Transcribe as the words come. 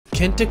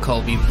Kent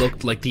Colby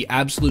looked like the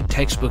absolute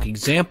textbook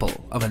example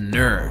of a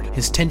nerd.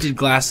 His tinted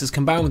glasses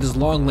combined with his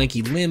long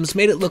lanky limbs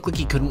made it look like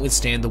he couldn't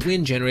withstand the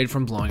wind generated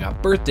from blowing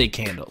out birthday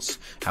candles.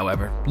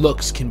 However,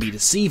 looks can be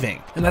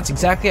deceiving, and that's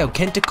exactly how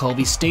Kent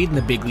Colby stayed in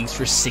the big leagues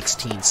for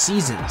 16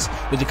 seasons,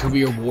 with a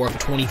career WAR of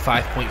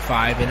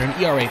 25.5 and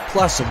an ERA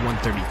plus of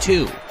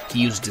 132.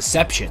 He used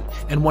deception,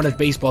 and one of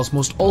baseball's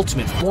most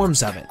ultimate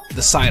forms of it,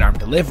 the sidearm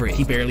delivery.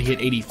 He barely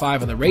hit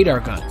 85 on the radar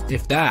gun,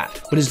 if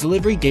that, but his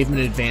delivery gave him an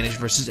advantage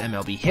versus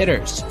MLB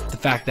hitters. The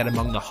fact that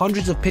among the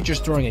hundreds of pitchers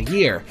throwing a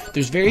year,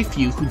 there's very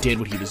few who did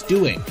what he was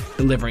doing,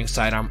 delivering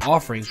sidearm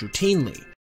offerings routinely.